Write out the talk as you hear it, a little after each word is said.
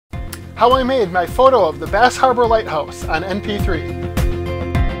how I made my photo of the Bass Harbor Lighthouse on NP₃.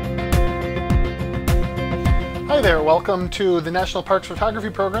 Hi there, welcome to the National Parks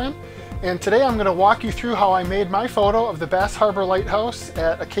Photography Program, and today I'm going to walk you through how I made my photo of the Bass Harbor Lighthouse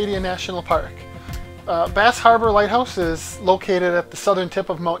at Acadia National Park. Bass Harbor Lighthouse is located at the southern tip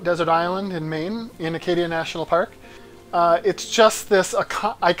of Mount Desert Island in Maine in Acadia National Park. It's just this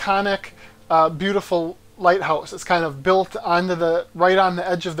iconic, beautiful lighthouse. It's kind of built onto right on the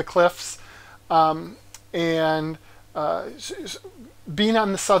edge of the cliffs, and being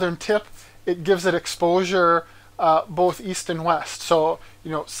on the southern tip, it gives it exposure both east and west. So,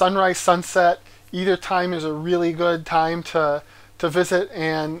 you know, sunrise, sunset, either time is a really good time to visit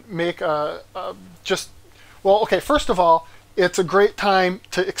and make well, okay, first of all, it's a great time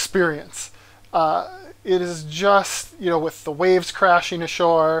to experience. It is just, you know, with the waves crashing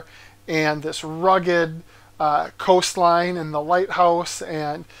ashore and this rugged coastline and the lighthouse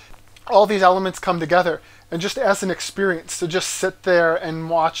and all these elements come together, and just as an experience to just sit there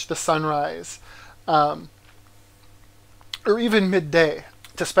and watch the sunrise, or even midday,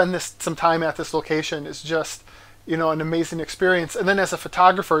 to spend some time at this location is just, you know, an amazing experience. And then as a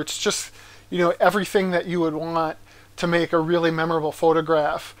photographer, it's just, you know, everything that you would want to make a really memorable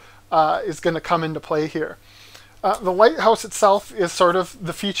photograph is going to come into play here. The lighthouse itself is sort of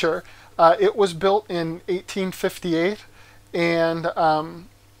the feature. It was built in 1858, and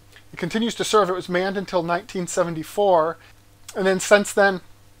it continues to serve. It was manned until 1974, and then since then,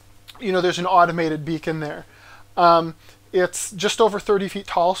 you know, there's an automated beacon there. It's just over 30 feet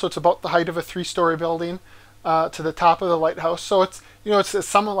tall, so it's about the height of a 3-story building to the top of the lighthouse. So it's, you know, it's as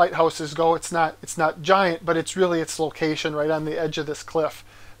some lighthouses go. It's not giant, but it's really its location right on the edge of this cliff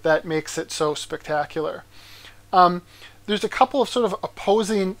that makes it so spectacular. There's a couple of sort of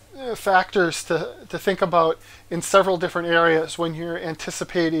opposing factors to think about in several different areas when you're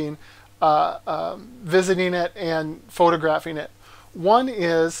anticipating visiting it and photographing it. One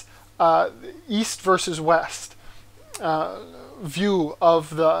is east versus west view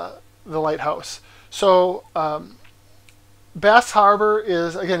of the lighthouse. So Bass Harbor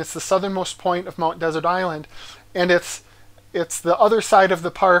is, again, it's the southernmost point of Mount Desert Island, and it's the other side of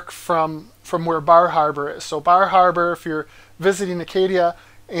the park from where Bar Harbor is. So Bar Harbor, if you're visiting Acadia,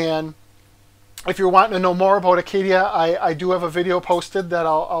 and if you're wanting to know more about Acadia, I do have a video posted that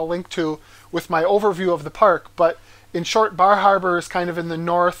I'll link to with my overview of the park. But in short, Bar Harbor is kind of in the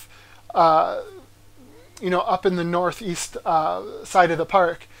north, you know, up in the northeast side of the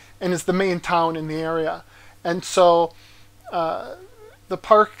park, and is the main town in the area. And so the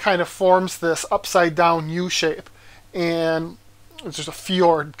park kind of forms this upside down U shape, and there's a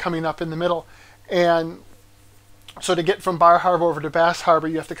fjord coming up in the middle. And so to get from Bar Harbor over to Bass Harbor,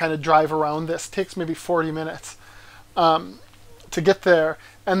 you have to kind of drive around this. It takes maybe 40 minutes to get there.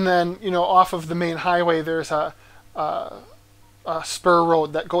 And then, you know, off of the main highway, there's a spur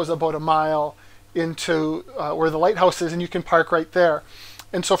road that goes about a mile into where the lighthouse is, and you can park right there.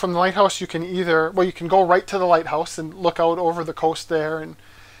 And so from the lighthouse, you can you can go right to the lighthouse and look out over the coast there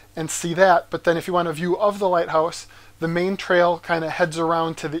and see that. But then if you want a view of the lighthouse, the main trail kind of heads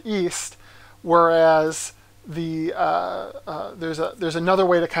around to the east, whereas there's another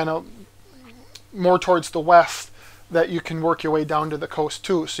way to kind of more towards the west that you can work your way down to the coast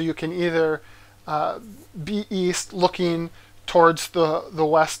too. So you can either be east looking towards the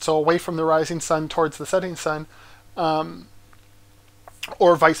west, so away from the rising sun towards the setting sun,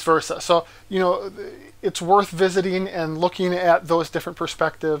 or vice versa. So, you know, it's worth visiting and looking at those different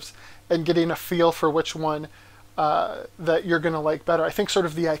perspectives and getting a feel for which one that you're going to like better. I think sort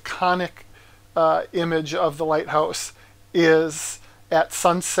of the iconic image of the lighthouse is at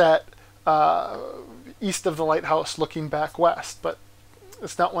sunset east of the lighthouse looking back west, but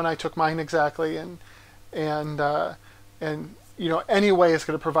it's not when I took mine exactly, and you know, any way is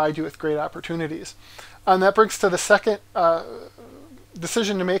going to provide you with great opportunities. And that brings to the second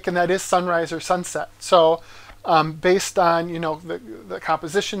decision to make, and that is sunrise or sunset. So based on, you know, the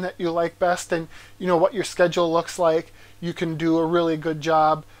composition that you like best, and, you know, what your schedule looks like, you can do a really good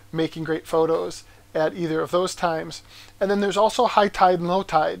job making great photos at either of those times. And then there's also high tide and low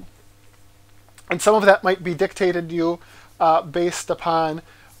tide, and some of that might be dictated to you based upon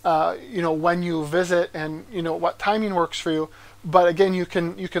you know, when you visit and, you know, what timing works for you. But again, you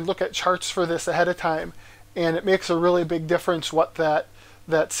can look at charts for this ahead of time, and it makes a really big difference what that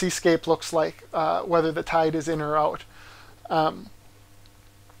seascape looks like, whether the tide is in or out.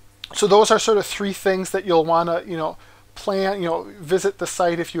 So those are sort of three things that you'll want to, you know, plan, you know, visit the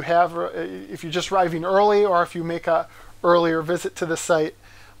site if you have, if you're just arriving early, or if you make a earlier visit to the site.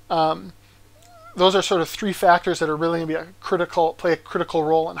 those are sort of three factors that are really going to be play a critical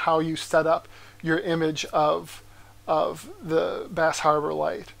role in how you set up your image of the Bass Harbor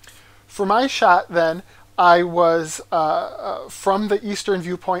Light. For my shot then, I was from the eastern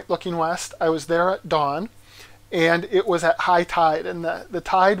viewpoint looking west. I was there at dawn, and it was at high tide, and the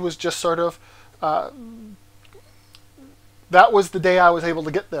tide was just sort of, that was the day I was able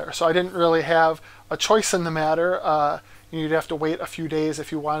to get there. So I didn't really have a choice in the matter. You'd have to wait a few days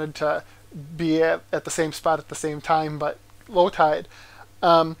if you wanted to be at the same spot at the same time, but low tide.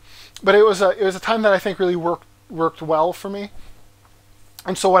 But it was a time that I think really worked well for me.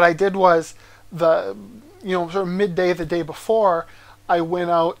 And so what I did was, sort of midday the day before, I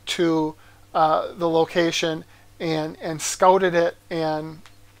went out to the location and scouted it, and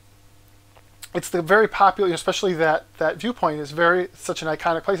it's the very popular, especially that viewpoint is such an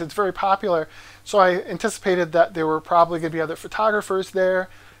iconic place. It's very popular. So I anticipated that there were probably going to be other photographers there,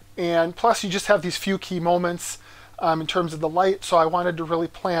 and plus you just have these few key moments in terms of the light. So I wanted to really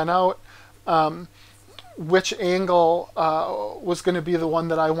plan out which angle was going to be the one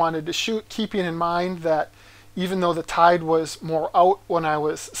that I wanted to shoot, keeping in mind that even though the tide was more out when I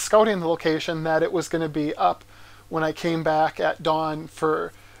was scouting the location, that it was going to be up when I came back at dawn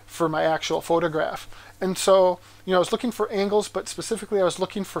for my actual photograph. And so, I was looking for angles, but specifically I was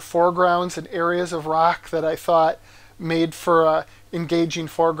looking for foregrounds and areas of rock that I thought made for a engaging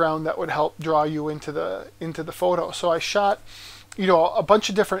foreground that would help draw you into the photo. So I shot a bunch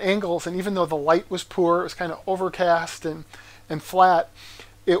of different angles, and even though the light was poor, it was kind of overcast and flat,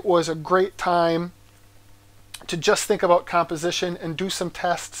 it was a great time to just think about composition and do some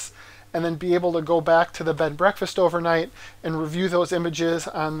tests, and then be able to go back to the bed and breakfast overnight and review those images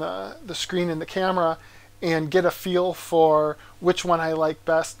on the screen in the camera and get a feel for which one I liked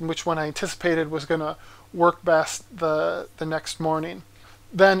best and which one I anticipated was going to work best the next morning.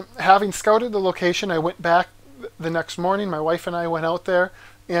 Then, having scouted the location, I went back the next morning. My wife and I went out there,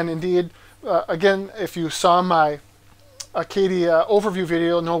 and indeed, again, if you saw my Acadia overview video,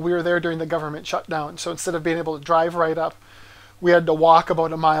 you'll know we were there during the government shutdown. So instead of being able to drive right up, we had to walk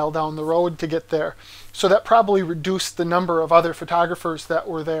about a mile down the road to get there. So that probably reduced the number of other photographers that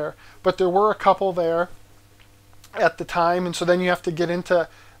were there. But there were a couple there at the time, and so then you have to get into,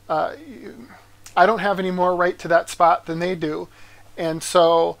 I don't have any more right to that spot than they do. And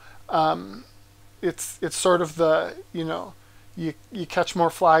so it's sort of the, you catch more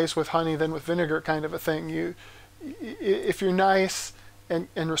flies with honey than with vinegar kind of a thing. If you're nice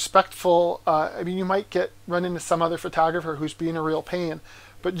and respectful, you might run into some other photographer who's being a real pain.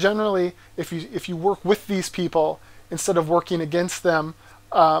 But generally, if you work with these people instead of working against them,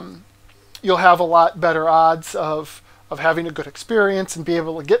 you'll have a lot better odds of having a good experience and be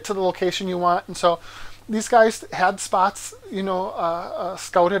able to get to the location you want. And so these guys had spots,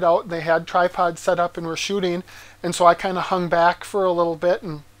 scouted out. They had tripods set up and were shooting. And so I kind of hung back for a little bit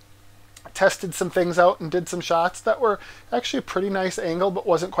and tested some things out and did some shots that were actually a pretty nice angle, but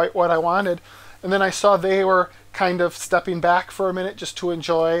wasn't quite what I wanted. And then I saw they were kind of stepping back for a minute just to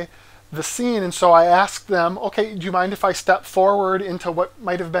enjoy the scene. And so I asked them, okay, do you mind if I step forward into what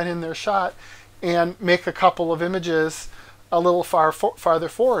might have been in their shot and make a couple of images a little farther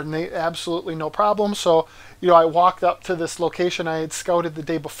forward? And they absolutely no problem. So, I walked up to this location I had scouted the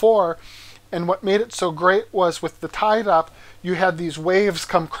day before, and what made it so great was with the tide up, you had these waves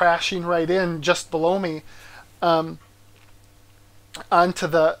come crashing right in just below me onto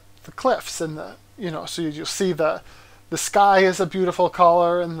the cliffs, and so you'll see the sky is a beautiful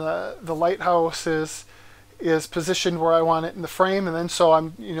color, and the lighthouse is positioned where I want it in the frame. And then so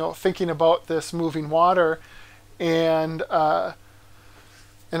I'm thinking about this moving water and how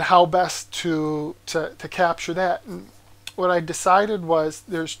best to capture that. And what I decided was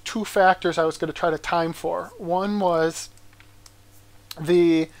there's two factors I was going to try to time for. One was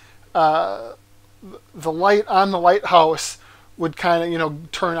the light on the lighthouse would kind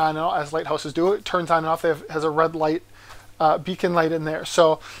of turn on and off, as lighthouses do. It turns on and off. It has a red light, beacon light in there.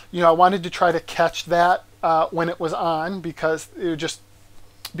 So I wanted to try to catch that when it was on, because it would just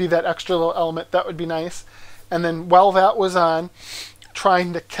be that extra little element that would be nice. And then while that was on,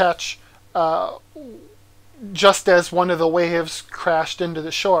 trying to catch just as one of the waves crashed into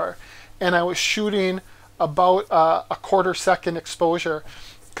the shore. And I was shooting about a quarter-second exposure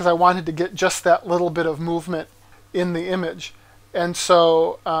because I wanted to get just that little bit of movement in the image. And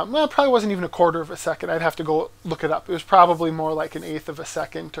so, it probably wasn't even a quarter of a second. I'd have to go look it up. It was probably more like an eighth of a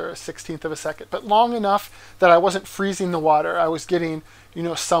second or a 16th of a second, but long enough that I wasn't freezing the water. I was getting,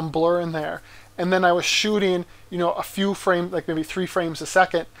 some blur in there. And then I was shooting, a few frames, like maybe 3 frames a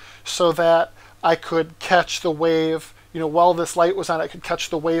second, so that I could catch the wave, while this light was on, I could catch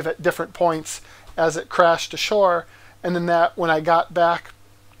the wave at different points as it crashed ashore, and then that when I got back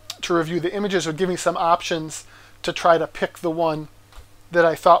to review the images would give me some options to try to pick the one that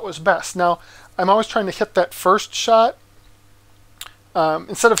I thought was best. Now, I'm always trying to hit that first shot.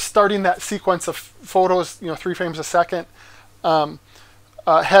 Instead of starting that sequence of photos, 3 frames a second,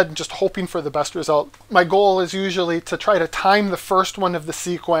 ahead and just hoping for the best result, my goal is usually to try to time the first one of the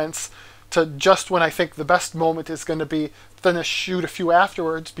sequence to just when I think the best moment is going to be, then to shoot a few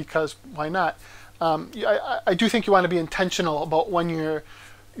afterwards, because why not? I do think you want to be intentional about when you're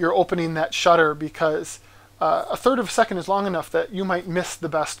opening that shutter, because a third of a second is long enough that you might miss the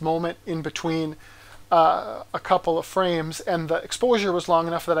best moment in between a couple of frames, and the exposure was long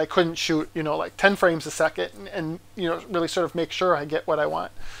enough that I couldn't shoot, like 10 frames a second and really sort of make sure I get what I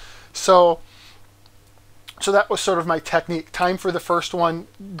want. So that was sort of my technique. Time for the first one,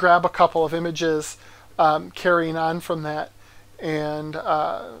 grab a couple of images, carrying on from that, and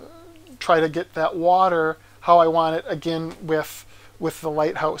try to get that water how I want it, again with the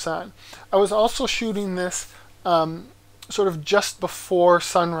lighthouse on. I was also shooting this sort of just before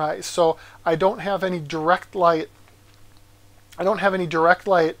sunrise, so I don't have any direct light. I don't have any direct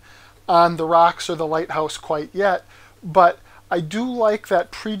light on the rocks or the lighthouse quite yet, but I do like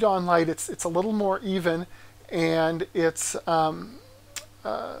that pre-dawn light. It's a little more even, and it's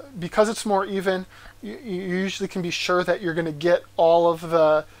because it's more even, you usually can be sure that you're going to get all of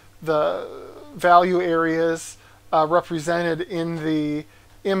the value areas represented in the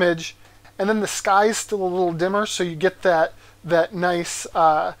image. And then the sky's still a little dimmer, so you get that nice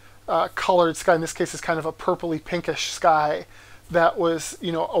colored sky. In this case, it's kind of a purpley pinkish sky that was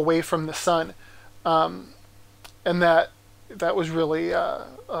away from the sun, and that was really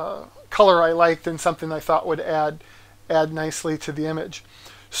color I liked and something I thought would add nicely to the image.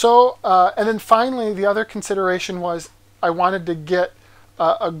 So and then finally, the other consideration was I wanted to get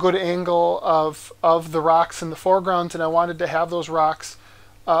a good angle of the rocks in the foreground, and I wanted to have those rocks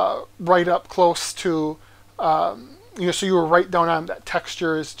right up close to, so you were right down on that.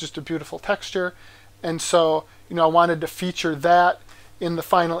 Texture is just a beautiful texture, and so I wanted to feature that in the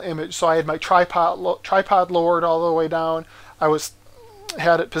final image. So I had my tripod lowered all the way down. I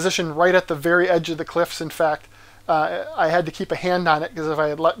had it positioned right at the very edge of the cliffs. In fact, I had to keep a hand on it, because if I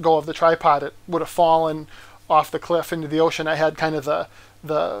had let go of the tripod, it would have fallen off the cliff into the ocean. I had kind of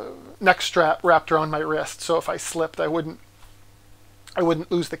the neck strap wrapped around my wrist, so if I slipped, I wouldn't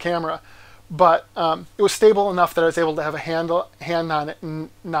lose the camera. But it was stable enough that I was able to have a hand on it and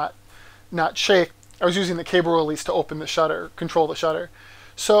not shake. I was using the cable release to open the shutter, control the shutter.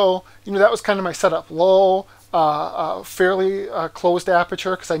 So that was kind of my setup. Low, fairly closed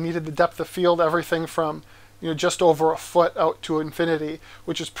aperture, because I needed the depth of field, everything from just over a foot out to infinity,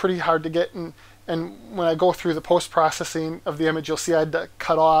 which is pretty hard to get. And when I go through the post-processing of the image, you'll see I had to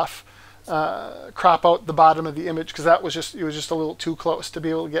cut off, crop out the bottom of the image, because it was just a little too close to be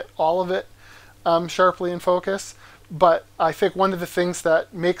able to get all of it sharply in focus. But I think one of the things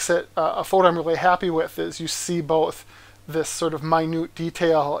that makes it a photo I'm really happy with is you see both this sort of minute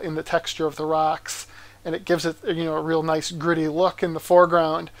detail in the texture of the rocks, and it gives it a real nice gritty look in the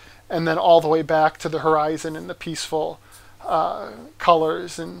foreground, and then all the way back to the horizon and the peaceful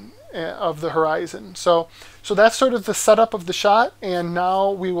colors of the horizon. So that's sort of the setup of the shot, and now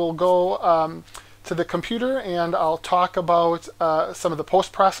we will go to the computer, and I'll talk about some of the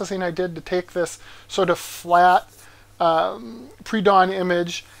post-processing I did to take this sort of flat pre-dawn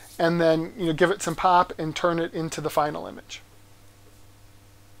image, and then give it some pop and turn it into the final image.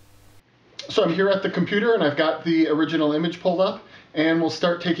 So I'm here at the computer, and I've got the original image pulled up, and we'll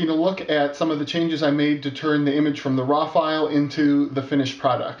start taking a look at some of the changes I made to turn the image from the raw file into the finished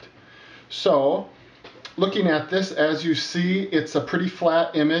product. So looking at this, as you see, it's a pretty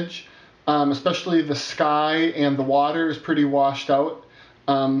flat image, especially the sky and the water is pretty washed out.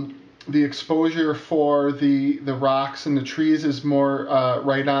 The exposure for the rocks and the trees is more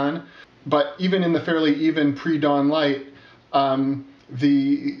right on, but even in the fairly even pre-dawn light,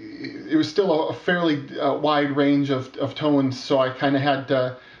 it was still a fairly wide range of tones, so I kind of had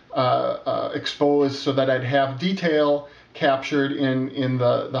to expose so that I'd have detail captured in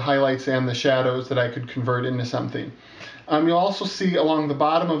the highlights and the shadows that I could convert into something. You'll also see along the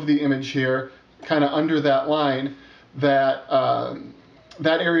bottom of the image here, kind of under that line, that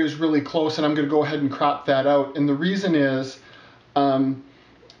that area is really close, and I'm going to go ahead and crop that out. And the reason is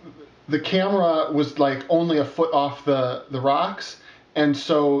the camera was like only a foot off the rocks, and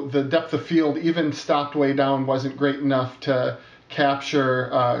so the depth of field, even stopped way down, wasn't great enough to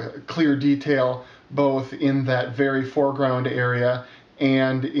capture clear detail both in that very foreground area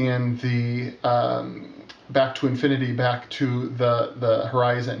and in the back to infinity, back to the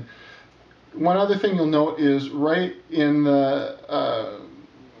horizon. One other thing you'll note is right in the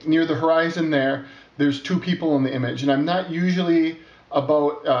near the horizon there's two people in the image, and I'm not usually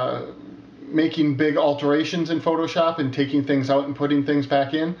about making big alterations in Photoshop and taking things out and putting things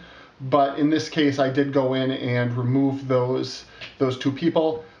back in, but in this case I did go in and remove those two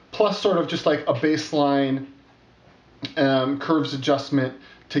people, plus sort of just like a baseline curves adjustment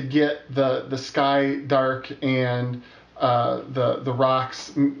to get the sky dark and the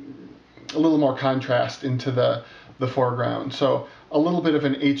rocks a little more contrast into the foreground. So a little bit of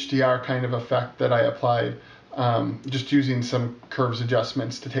an HDR kind of effect that I applied, just using some curves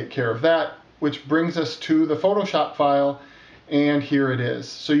adjustments to take care of that, which brings us to the Photoshop file, and here it is.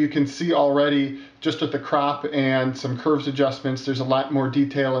 So you can see already just with the crop and some curves adjustments, there's a lot more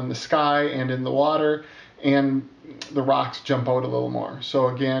detail in the sky and in the water, and the rocks jump out a little more. So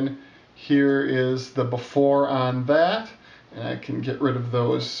again, here is the before on that, and I can get rid of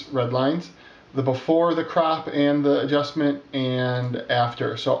those red lines. The before the crop and the adjustment, and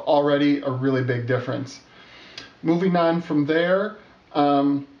after. So already a really big difference. Moving on from there,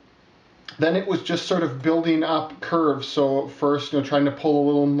 then it was just sort of building up curves. So first, trying to pull a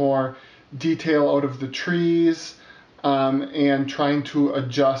little more detail out of the trees, and trying to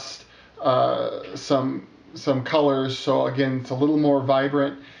adjust some colors. So again, it's a little more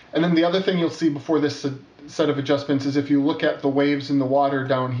vibrant. And then the other thing you'll see before this set of adjustments is if you look at the waves in the water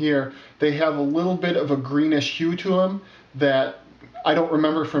down here, they have a little bit of a greenish hue to them that I don't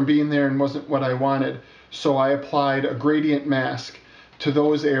remember from being there and wasn't what I wanted. So I applied a gradient mask to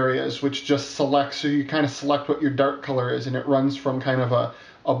those areas, which just selects, so you kind of select what your dark color is, and it runs from kind of a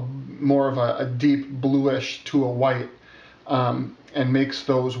more of a deep bluish to a white, and makes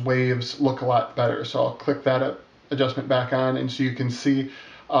those waves look a lot better. So I'll click that adjustment back on, and so you can see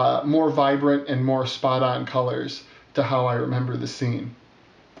more vibrant and more spot-on colors to how I remember the scene.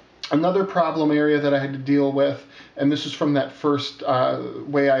 Another problem area that I had to deal with, and this is from that first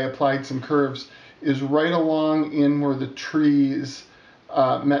way I applied some curves, is right along in where the trees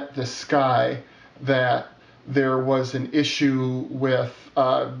met the sky, that there was an issue with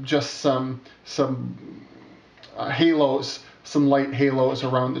just some halos, some light halos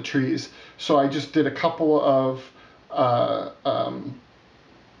around the trees. So I just did a couple of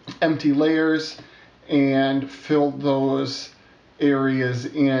empty layers and filled those areas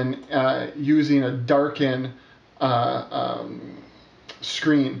in using a darken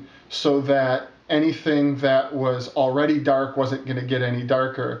screen, so that anything that was already dark wasn't going to get any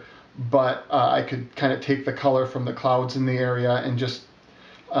darker, but I could kind of take the color from the clouds in the area and just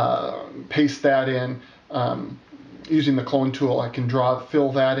paste that in. Using the clone tool, I can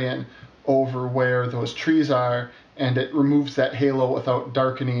fill that in over where those trees are, and it removes that halo without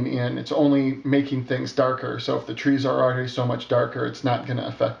darkening in. It's only making things darker. So if the trees are already so much darker, it's not going to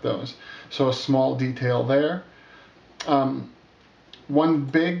affect those. So a small detail there. One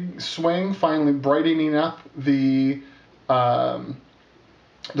big swing, finally brightening up the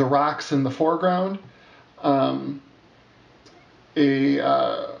rocks in the foreground.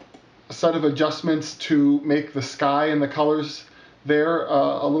 A set of adjustments to make the sky and the colors there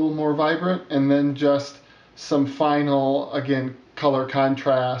a little more vibrant, and then just some final, again, color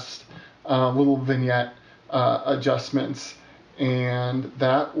contrast, little vignette adjustments. And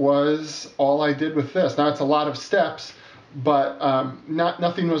that was all I did with this. Now it's a lot of steps, but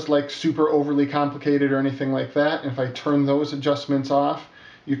nothing was like super overly complicated or anything like that. And if I turn those adjustments off,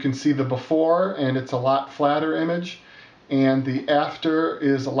 you can see the before, and it's a lot flatter image, and the after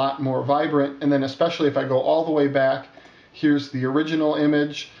is a lot more vibrant. And then especially if I go all the way back, here's the original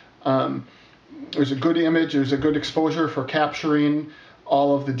image. There's a good image, there's a good exposure for capturing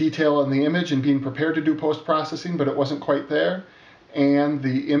all of the detail in the image and being prepared to do post-processing, but it wasn't quite there. And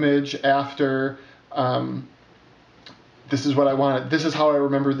the image after, this is what I wanted. This is how I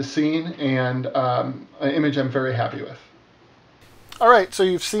remember the scene, and an image I'm very happy with. All right, so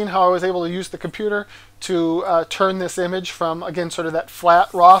you've seen how I was able to use the computer to turn this image from, again, sort of that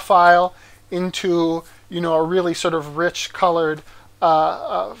flat raw file into, a really sort of rich colored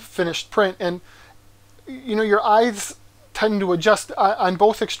finished print. And your eyes tend to adjust on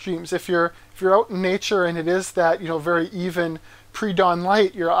both extremes. If you're out in nature and it is that very even pre-dawn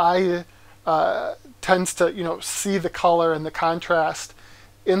light, your eye tends to see the color and the contrast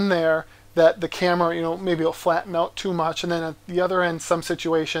in there that the camera maybe will flatten out too much. And then at the other end, some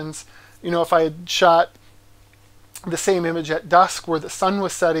situations, if I had shot the same image at dusk where the sun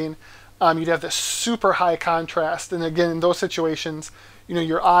was setting, you'd have this super high contrast. And again, in those situations,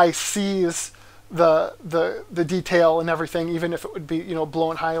 your eye sees the detail and everything, even if it would be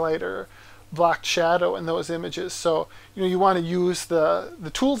blown highlight or blocked shadow in those images. So you want to use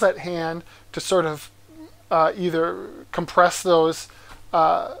the tools at hand to sort of either compress those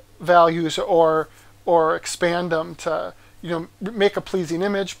values or expand them to make a pleasing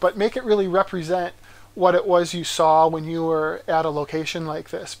image, but make it really represent what it was you saw when you were at a location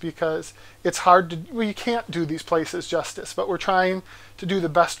like this, because it's hard to, we can't do these places justice, but we're trying to do the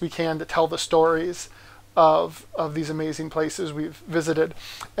best we can to tell the stories of these amazing places we've visited.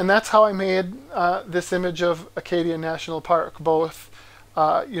 And that's how I made this image of Acadia National Park, both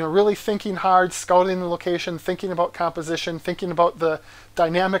really thinking hard, scouting the location, thinking about composition, thinking about the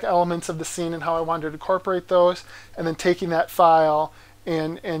dynamic elements of the scene and how I wanted to incorporate those, and then taking that file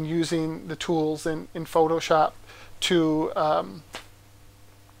and using the tools in Photoshop to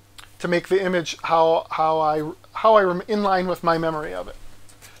make the image how I'm in line with my memory of it.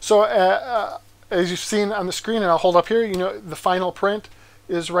 So as you've seen on the screen, and I'll hold up here, the final print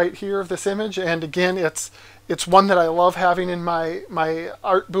is right here of this image, and again, it's one that I love having in my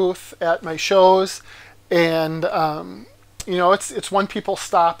art booth at my shows, and it's one people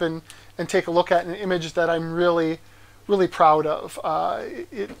stop and take a look at, an image that I'm really proud of.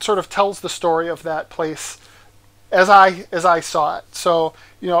 It sort of tells the story of that place as I saw it. So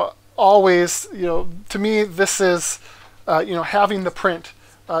always, to me, this is having the print,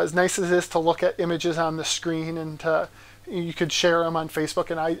 as nice as it is to look at images on the screen, and you could share them on Facebook,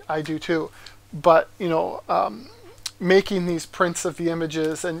 and I do too. But making these prints of the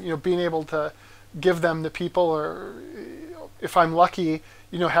images and being able to give them to people, or if I'm lucky,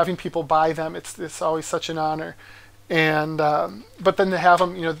 having people buy them, it's always such an honor. And but then to have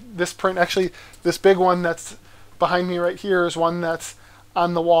them, this print, actually this big one that's behind me right here is one that's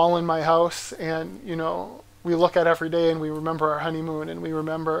on the wall in my house, and we look at every day, and we remember our honeymoon, and we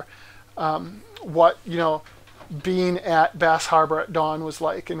remember what being at Bass Harbor at dawn was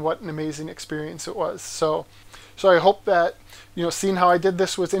like, and what an amazing experience it was. So I hope that seeing how I did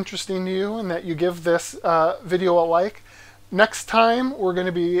this was interesting to you, and that you give this video a like. Next time we're going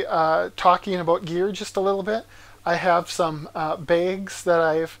to be talking about gear just a little bit. I have some bags that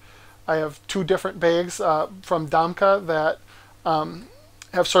I have two different bags from Damka that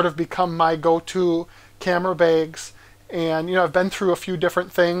have sort of become my go-to camera bags, and I've been through a few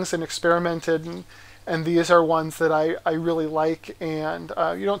different things and experimented, and these are ones that I really like, and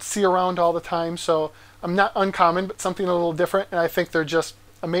you don't see around all the time, so I'm not uncommon, but something a little different, and I think they're just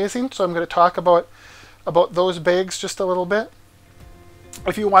amazing. So I'm going to talk about those bags just a little bit.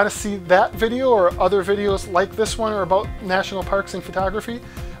 If you want to see that video or other videos like this one, or about national parks and photography,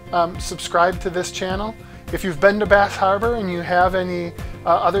 subscribe to this channel. If you've been to Bass Harbor and you have any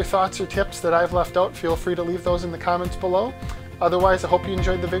other thoughts or tips that I've left out, feel free to leave those in the comments below. Otherwise, I hope you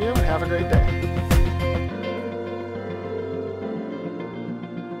enjoyed the video, and have a great day.